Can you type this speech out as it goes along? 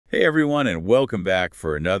Hey everyone, and welcome back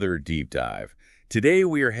for another deep dive. Today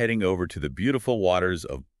we are heading over to the beautiful waters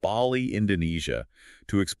of Bali, Indonesia,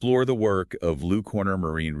 to explore the work of Blue Corner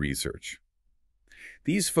Marine Research.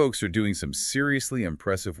 These folks are doing some seriously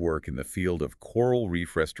impressive work in the field of coral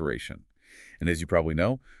reef restoration. And as you probably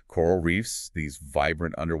know, coral reefs, these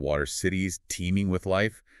vibrant underwater cities teeming with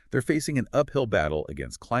life, they're facing an uphill battle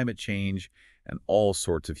against climate change and all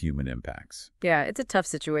sorts of human impacts. Yeah, it's a tough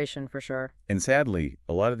situation for sure. And sadly,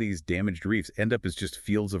 a lot of these damaged reefs end up as just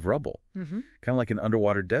fields of rubble, kind of like an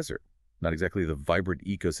underwater desert, not exactly the vibrant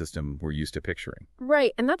ecosystem we're used to picturing.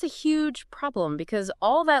 Right, and that's a huge problem because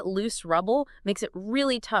all that loose rubble makes it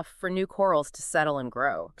really tough for new corals to settle and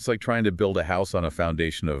grow. It's like trying to build a house on a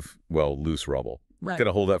foundation of, well, loose rubble. Right. It's going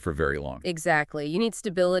to hold up for very long. Exactly. You need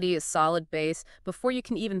stability, a solid base, before you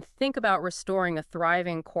can even think about restoring a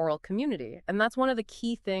thriving coral community. And that's one of the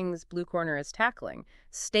key things Blue Corner is tackling,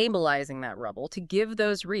 stabilizing that rubble to give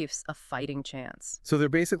those reefs a fighting chance. So they're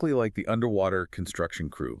basically like the underwater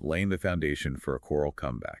construction crew, laying the foundation for a coral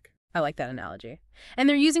comeback. I like that analogy. And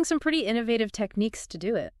they're using some pretty innovative techniques to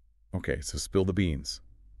do it. Okay, so spill the beans.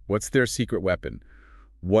 What's their secret weapon?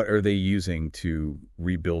 What are they using to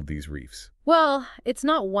rebuild these reefs? Well, it's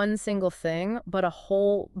not one single thing, but a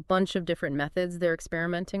whole bunch of different methods they're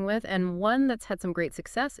experimenting with. And one that's had some great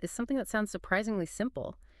success is something that sounds surprisingly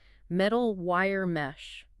simple. Metal wire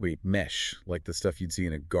mesh. Wait, mesh, like the stuff you'd see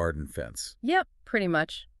in a garden fence. Yep, pretty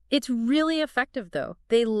much. It's really effective, though.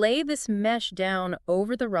 They lay this mesh down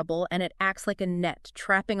over the rubble, and it acts like a net,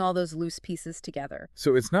 trapping all those loose pieces together.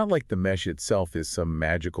 So it's not like the mesh itself is some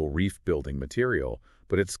magical reef-building material,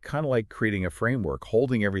 but it's kind of like creating a framework,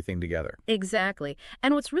 holding everything together. Exactly.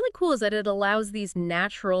 And what's really cool is that it allows these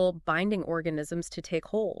natural binding organisms to take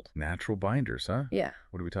hold. Natural binders, huh? Yeah.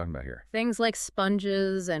 What are we talking about here? Things like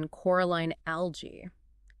sponges and coralline algae.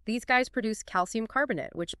 These guys produce calcium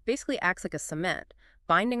carbonate, which basically acts like a cement,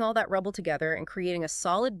 binding all that rubble together and creating a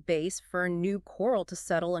solid base for a new coral to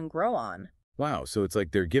settle and grow on. Wow, so it's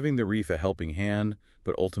like they're giving the reef a helping hand,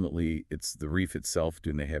 but ultimately it's the reef itself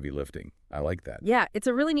doing the heavy lifting. I like that. Yeah, it's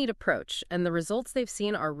a really neat approach, and the results they've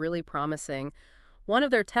seen are really promising. One of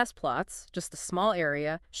their test plots, just a small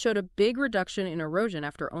area, showed a big reduction in erosion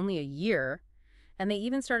after only a year, and they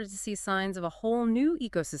even started to see signs of a whole new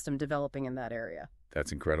ecosystem developing in that area.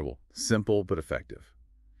 That's incredible. Simple but effective.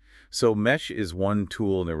 So mesh is one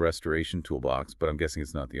tool in the restoration toolbox, but I'm guessing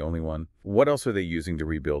it's not the only one. What else are they using to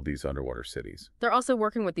rebuild these underwater cities? They're also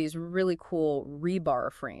working with these really cool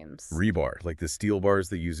rebar frames. Rebar, like the steel bars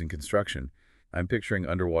they use in construction. I'm picturing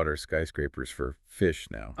underwater skyscrapers for fish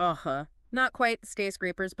now. Uh-huh. Not quite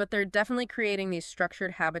skyscrapers, but they're definitely creating these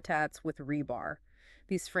structured habitats with rebar.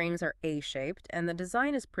 These frames are A-shaped, and the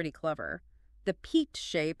design is pretty clever. The peaked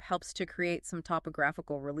shape helps to create some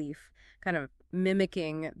topographical relief, kind of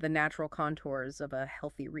mimicking the natural contours of a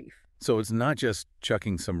healthy reef. So it's not just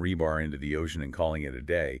chucking some rebar into the ocean and calling it a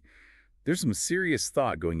day. There's some serious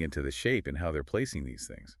thought going into the shape and how they're placing these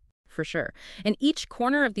things. For sure. And each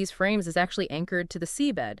corner of these frames is actually anchored to the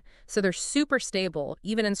seabed, so they're super stable,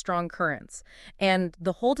 even in strong currents. And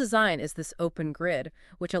the whole design is this open grid,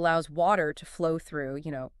 which allows water to flow through,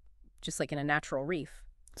 just like in a natural reef.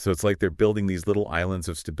 So it's like they're building these little islands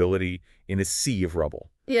of stability in a sea of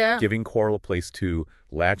rubble. Yeah. Giving coral a place to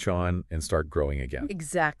latch on and start growing again.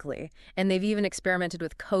 Exactly. And they've even experimented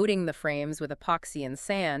with coating the frames with epoxy and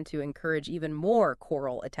sand to encourage even more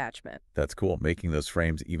coral attachment. That's cool, making those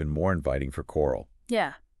frames even more inviting for coral.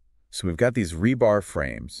 Yeah. So we've got these rebar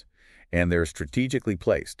frames, and they're strategically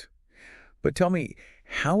placed. But tell me,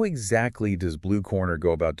 how exactly does Blue Corner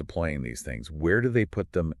go about deploying these things? Where do they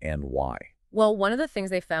put them and why? Well, one of the things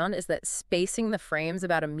they found is that spacing the frames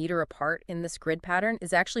about a meter apart in this grid pattern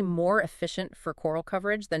is actually more efficient for coral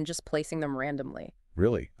coverage than just placing them randomly.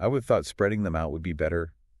 Really? I would have thought spreading them out would be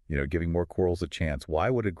better, giving more corals a chance. Why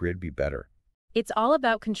would a grid be better? It's all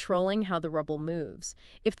about controlling how the rubble moves.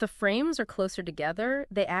 If the frames are closer together,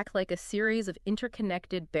 they act like a series of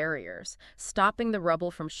interconnected barriers, stopping the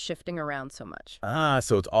rubble from shifting around so much.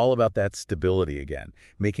 So it's all about that stability again,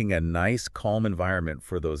 making a nice, calm environment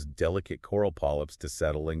for those delicate coral polyps to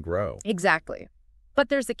settle and grow. Exactly. But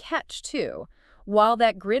there's a catch, too. While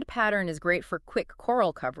that grid pattern is great for quick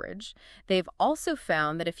coral coverage, they've also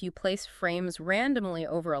found that if you place frames randomly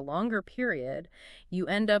over a longer period, you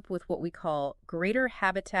end up with what we call greater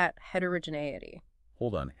habitat heterogeneity.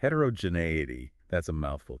 Hold on, heterogeneity. That's a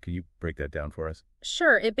mouthful. Can you break that down for us?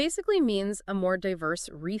 Sure, it basically means a more diverse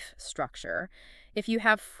reef structure. If you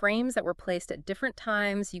have frames that were placed at different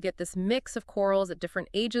times, you get this mix of corals at different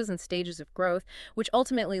ages and stages of growth, which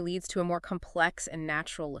ultimately leads to a more complex and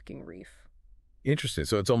natural-looking reef. Interesting.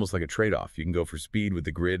 So it's almost like a trade-off. You can go for speed with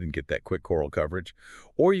the grid and get that quick coral coverage,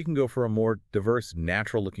 or you can go for a more diverse,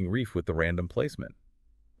 natural-looking reef with the random placement.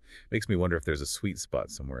 Makes me wonder if there's a sweet spot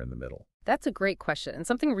somewhere in the middle. That's a great question, and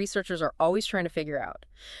something researchers are always trying to figure out.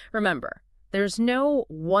 Remember, there's no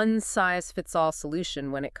one-size-fits-all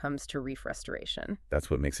solution when it comes to reef restoration. That's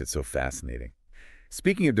what makes it so fascinating.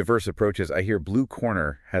 Speaking of diverse approaches, I hear Blue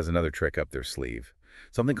Corner has another trick up their sleeve,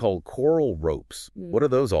 something called coral ropes. What are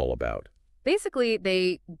those all about? Basically,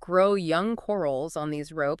 they grow young corals on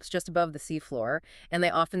these ropes just above the seafloor, and they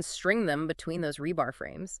often string them between those rebar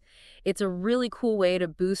frames. It's a really cool way to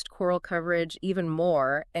boost coral coverage even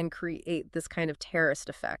more and create this kind of terraced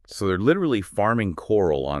effect. So they're literally farming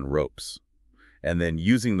coral on ropes and then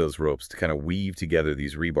using those ropes to kind of weave together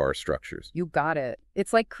these rebar structures. You got it.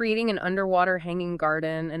 It's like creating an underwater hanging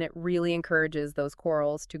garden, and it really encourages those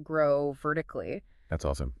corals to grow vertically. That's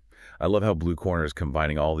awesome. I love how Blue Corner is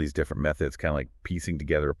combining all these different methods, kind of like piecing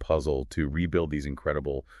together a puzzle to rebuild these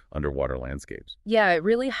incredible underwater landscapes. Yeah, it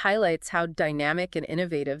really highlights how dynamic and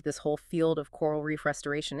innovative this whole field of coral reef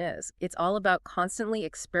restoration is. It's all about constantly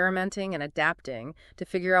experimenting and adapting to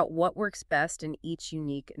figure out what works best in each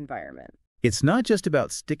unique environment. It's not just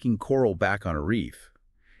about sticking coral back on a reef.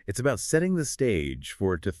 It's about setting the stage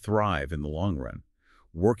for it to thrive in the long run,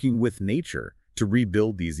 working with nature to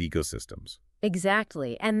rebuild these ecosystems.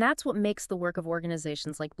 Exactly, and that's what makes the work of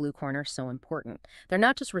organizations like Blue Corner so important. They're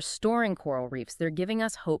not just restoring coral reefs, they're giving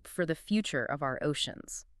us hope for the future of our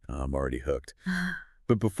oceans. I'm already hooked.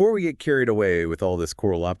 But before we get carried away with all this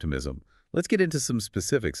coral optimism, let's get into some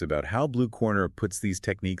specifics about how Blue Corner puts these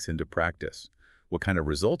techniques into practice. What kind of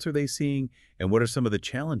results are they seeing, and what are some of the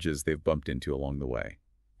challenges they've bumped into along the way?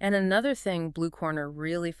 And another thing Blue Corner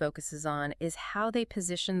really focuses on is how they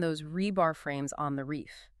position those rebar frames on the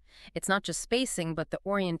reef. It's not just spacing, but the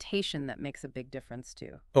orientation that makes a big difference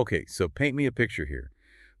too. Okay, so paint me a picture here.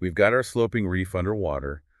 We've got our sloping reef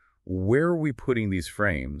underwater. Where are we putting these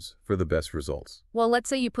frames for the best results? Well, let's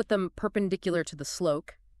say you put them perpendicular to the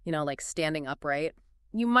slope, like standing upright.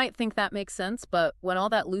 You might think that makes sense, but when all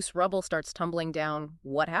that loose rubble starts tumbling down,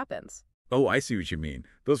 what happens? Oh, I see what you mean.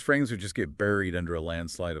 Those frames would just get buried under a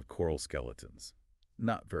landslide of coral skeletons.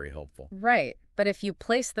 Not very helpful. Right. But if you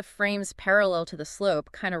place the frames parallel to the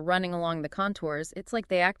slope, kind of running along the contours, it's like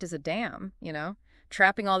they act as a dam,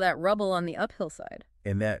 trapping all that rubble on the uphill side.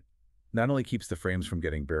 And that not only keeps the frames from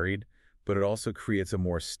getting buried, but it also creates a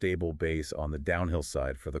more stable base on the downhill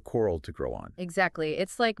side for the coral to grow on. Exactly.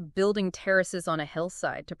 It's like building terraces on a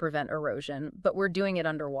hillside to prevent erosion, but we're doing it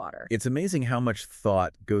underwater. It's amazing how much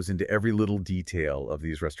thought goes into every little detail of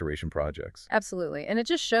these restoration projects. Absolutely. And it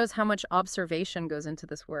just shows how much observation goes into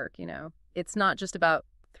this work, It's not just about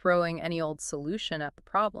throwing any old solution at the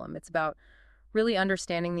problem. It's about really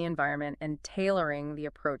understanding the environment and tailoring the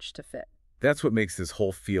approach to fit. That's what makes this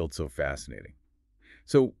whole field so fascinating.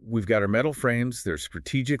 So we've got our metal frames, they're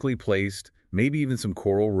strategically placed, maybe even some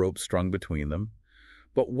coral ropes strung between them.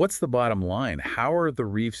 But what's the bottom line? How are the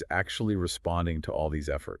reefs actually responding to all these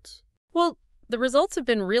efforts? Well, the results have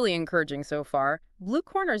been really encouraging so far. Blue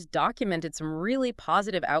Corner's documented some really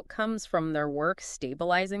positive outcomes from their work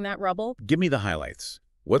stabilizing that rubble. Give me the highlights.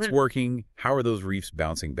 What's working? How are those reefs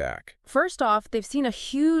bouncing back? First off, they've seen a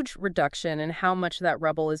huge reduction in how much that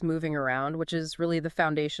rubble is moving around, which is really the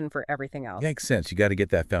foundation for everything else. Makes sense. You got to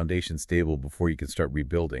get that foundation stable before you can start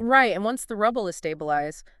rebuilding. Right, and once the rubble is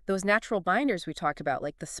stabilized, those natural binders we talked about,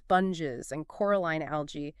 like the sponges and coralline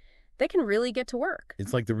algae, they can really get to work.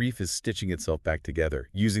 It's like the reef is stitching itself back together,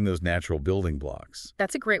 using those natural building blocks.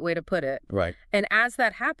 That's a great way to put it. Right. And as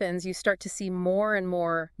that happens, you start to see more and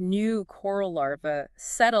more new coral larvae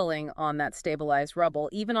settling on that stabilized rubble,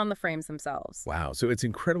 even on the frames themselves. Wow. So it's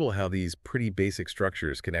incredible how these pretty basic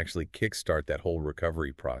structures can actually kickstart that whole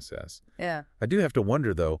recovery process. Yeah. I do have to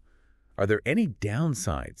wonder, though, are there any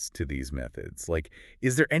downsides to these methods? Like,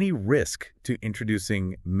 is there any risk to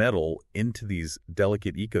introducing metal into these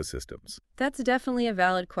delicate ecosystems? That's definitely a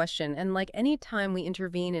valid question. And like any time we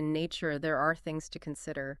intervene in nature, there are things to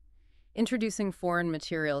consider. Introducing foreign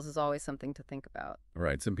materials is always something to think about.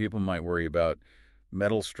 Right. Some people might worry about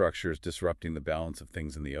metal structures disrupting the balance of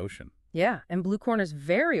things in the ocean. Yeah, and Blue Corner's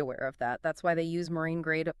very aware of that. That's why they use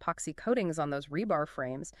marine-grade epoxy coatings on those rebar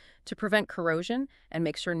frames to prevent corrosion and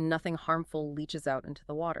make sure nothing harmful leaches out into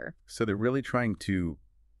the water. So they're really trying to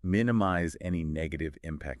minimize any negative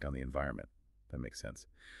impact on the environment. That makes sense.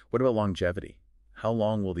 What about longevity? How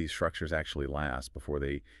long will these structures actually last before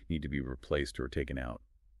they need to be replaced or taken out?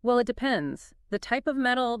 Well, it depends. The type of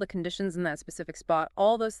metal, the conditions in that specific spot,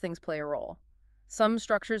 all those things play a role. Some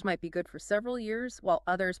structures might be good for several years, while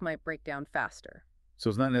others might break down faster. So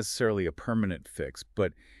it's not necessarily a permanent fix,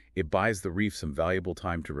 but It buys the reef some valuable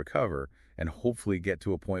time to recover and hopefully get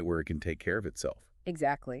to a point where it can take care of itself.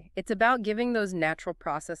 Exactly. It's about giving those natural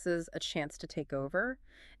processes a chance to take over.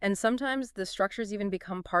 And sometimes the structures even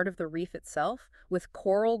become part of the reef itself, with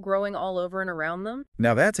coral growing all over and around them.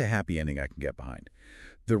 Now that's a happy ending I can get behind.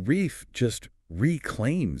 The reef just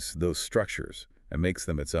reclaims those structures and makes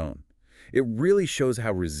them its own. It really shows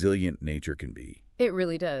how resilient nature can be. It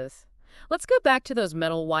really does. Let's go back to those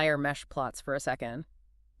metal wire mesh plots for a second.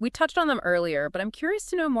 We touched on them earlier, but I'm curious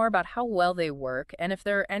to know more about how well they work and if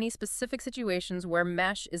there are any specific situations where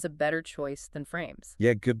mesh is a better choice than frames.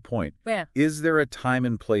 Yeah, good point. Yeah. Is there a time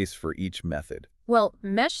and place for each method? Well,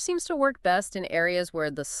 mesh seems to work best in areas where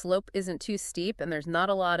the slope isn't too steep and there's not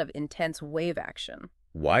a lot of intense wave action.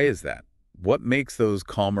 Why is that? What makes those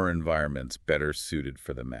calmer environments better suited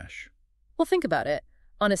for the mesh? Well, think about it.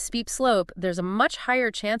 On a steep slope, there's a much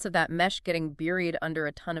higher chance of that mesh getting buried under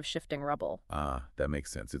a ton of shifting rubble. Ah, that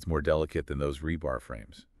makes sense. It's more delicate than those rebar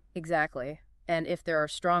frames. Exactly. And if there are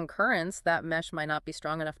strong currents, that mesh might not be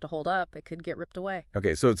strong enough to hold up. It could get ripped away.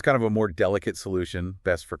 Okay, so it's kind of a more delicate solution,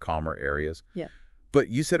 best for calmer areas. Yeah. But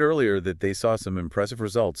you said earlier that they saw some impressive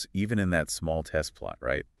results even in that small test plot,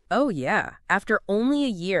 right? Oh, yeah. After only a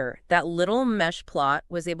year, that little mesh plot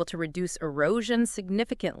was able to reduce erosion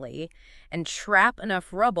significantly and trap enough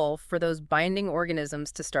rubble for those binding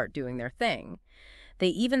organisms to start doing their thing. They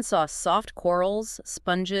even saw soft corals,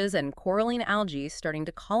 sponges, and coralline algae starting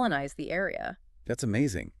to colonize the area. That's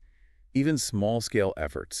amazing. Even small-scale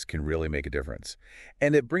efforts can really make a difference.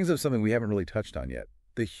 And it brings up something we haven't really touched on yet,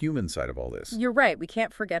 the human side of all this. You're right. We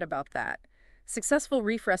can't forget about that. Successful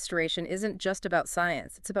reef restoration isn't just about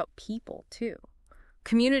science. It's about people, too.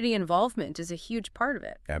 Community involvement is a huge part of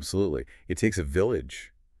it. Absolutely. It takes a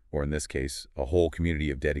village, or in this case, a whole community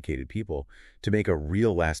of dedicated people, to make a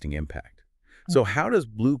real lasting impact. So how does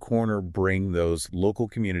Blue Corner bring those local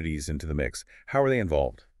communities into the mix? How are they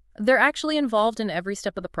involved? They're actually involved in every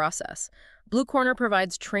step of the process. Blue Corner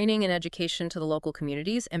provides training and education to the local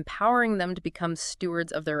communities, empowering them to become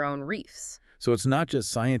stewards of their own reefs. So it's not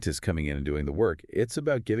just scientists coming in and doing the work. It's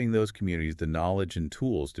about giving those communities the knowledge and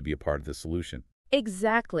tools to be a part of the solution.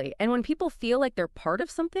 Exactly. And when people feel like they're part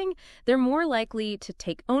of something, they're more likely to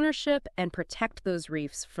take ownership and protect those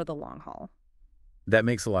reefs for the long haul. That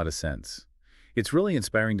makes a lot of sense. It's really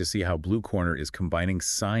inspiring to see how Blue Corner is combining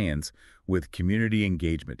science with community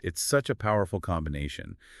engagement. It's such a powerful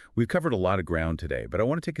combination. We've covered a lot of ground today, but I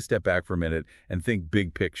want to take a step back for a minute and think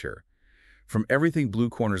big picture. From everything Blue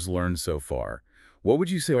Corner's learned so far, what would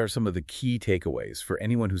you say are some of the key takeaways for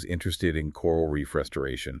anyone who's interested in coral reef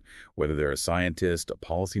restoration, whether they're a scientist, a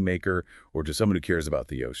policymaker, or just someone who cares about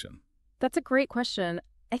the ocean? That's a great question.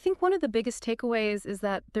 I think one of the biggest takeaways is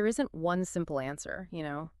that there isn't one simple answer,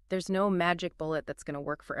 There's no magic bullet that's going to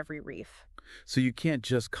work for every reef. So you can't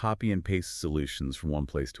just copy and paste solutions from one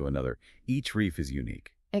place to another. Each reef is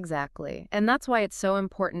unique. Exactly. And that's why it's so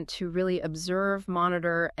important to really observe,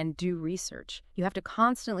 monitor, and do research. You have to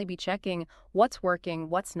constantly be checking what's working,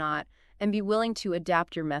 what's not, and be willing to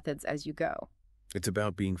adapt your methods as you go. It's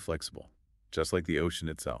about being flexible, just like the ocean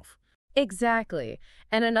itself. Exactly.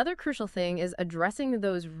 And another crucial thing is addressing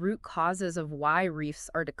those root causes of why reefs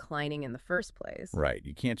are declining in the first place. Right.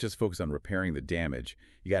 You can't just focus on repairing the damage.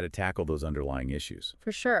 You got to tackle those underlying issues.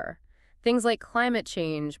 For sure. Things like climate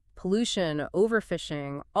change, pollution,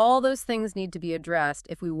 overfishing, all those things need to be addressed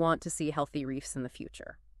if we want to see healthy reefs in the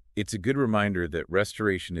future. It's a good reminder that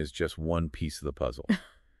restoration is just one piece of the puzzle.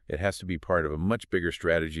 It has to be part of a much bigger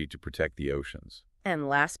strategy to protect the oceans. And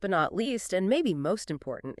last but not least, and maybe most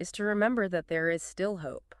important, is to remember that there is still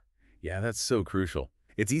hope. Yeah, that's so crucial.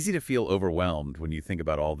 It's easy to feel overwhelmed when you think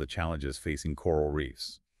about all the challenges facing coral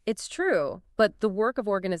reefs. It's true, but the work of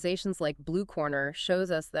organizations like Blue Corner shows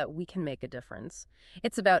us that we can make a difference.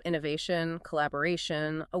 It's about innovation,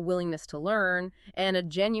 collaboration, a willingness to learn, and a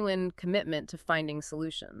genuine commitment to finding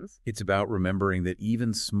solutions. It's about remembering that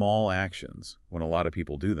even small actions, when a lot of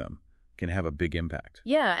people do them, can have a big impact.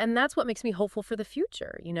 Yeah, and that's what makes me hopeful for the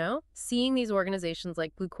future, Seeing these organizations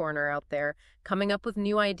like Blue Corner out there coming up with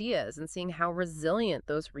new ideas and seeing how resilient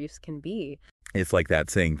those reefs can be. It's like that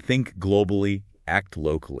saying, think globally, act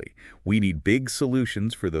locally. We need big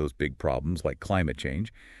solutions for those big problems like climate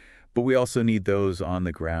change, but we also need those on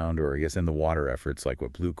the ground or, I guess, in the water efforts like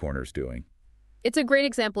what Blue Corner's doing. It's a great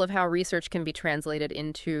example of how research can be translated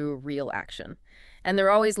into real action. And they're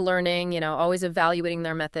always learning, always evaluating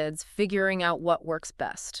their methods, figuring out what works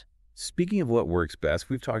best. Speaking of what works best,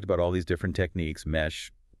 we've talked about all these different techniques,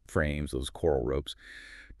 mesh, frames, those coral ropes.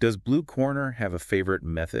 Does Blue Corner have a favorite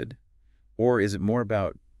method? Or is it more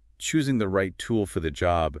about choosing the right tool for the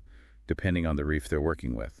job depending on the reef they're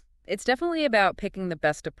working with? It's definitely about picking the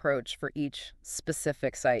best approach for each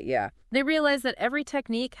specific site, yeah. They realize that every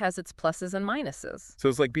technique has its pluses and minuses. So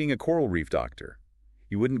it's like being a coral reef doctor.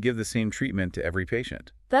 You wouldn't give the same treatment to every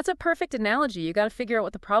patient. That's a perfect analogy. You got to figure out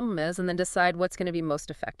what the problem is and then decide what's going to be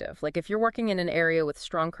most effective. Like if you're working in an area with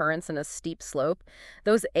strong currents and a steep slope,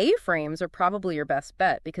 those A-frames are probably your best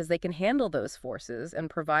bet because they can handle those forces and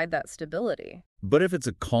provide that stability. But if it's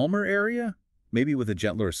a calmer area, maybe with a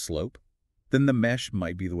gentler slope, then the mesh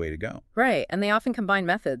might be the way to go. Right, and they often combine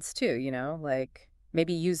methods too, like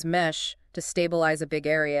maybe use mesh to stabilize a big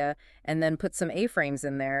area and then put some A-frames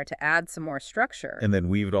in there to add some more structure. And then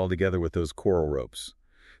weave it all together with those coral ropes.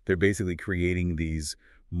 They're basically creating these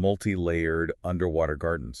multi-layered underwater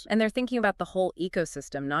gardens. And they're thinking about the whole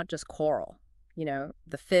ecosystem, not just coral.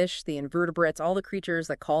 The fish, the invertebrates, all the creatures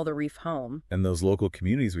that call the reef home. And those local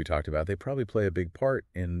communities we talked about, they probably play a big part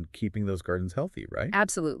in keeping those gardens healthy, right?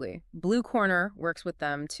 Absolutely. Blue Corner works with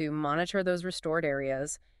them to monitor those restored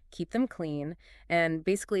areas, keep them clean, and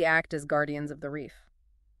basically act as guardians of the reef.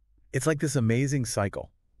 It's like this amazing cycle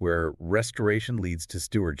where restoration leads to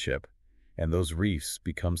stewardship, and those reefs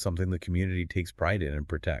become something the community takes pride in and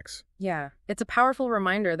protects. Yeah, it's a powerful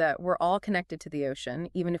reminder that we're all connected to the ocean,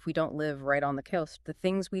 even if we don't live right on the coast. The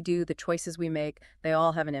things we do, the choices we make, they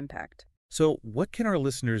all have an impact. So what can our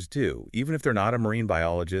listeners do, even if they're not a marine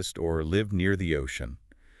biologist or live near the ocean?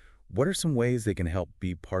 What are some ways they can help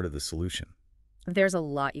be part of the solution? There's a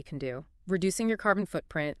lot you can do. Reducing your carbon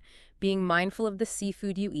footprint, being mindful of the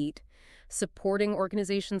seafood you eat, supporting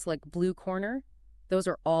organizations like Blue Corner, those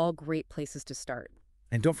are all great places to start.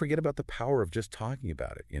 And don't forget about the power of just talking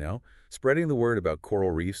about it, Spreading the word about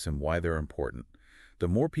coral reefs and why they're important. The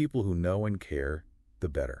more people who know and care, the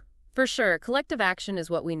better. For sure, collective action is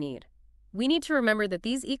what we need. We need to remember that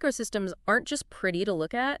these ecosystems aren't just pretty to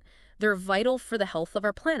look at, they're vital for the health of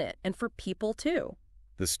our planet and for people too.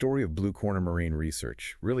 The story of Blue Corner Marine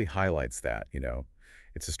Research really highlights that,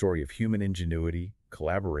 It's a story of human ingenuity,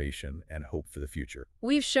 collaboration, and hope for the future.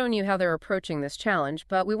 We've shown you how they're approaching this challenge,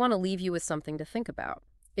 but we want to leave you with something to think about.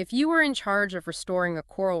 If you were in charge of restoring a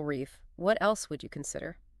coral reef, what else would you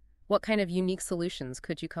consider? What kind of unique solutions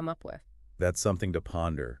could you come up with? That's something to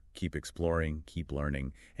ponder, keep exploring, keep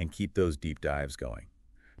learning, and keep those deep dives going.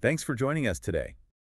 Thanks for joining us today.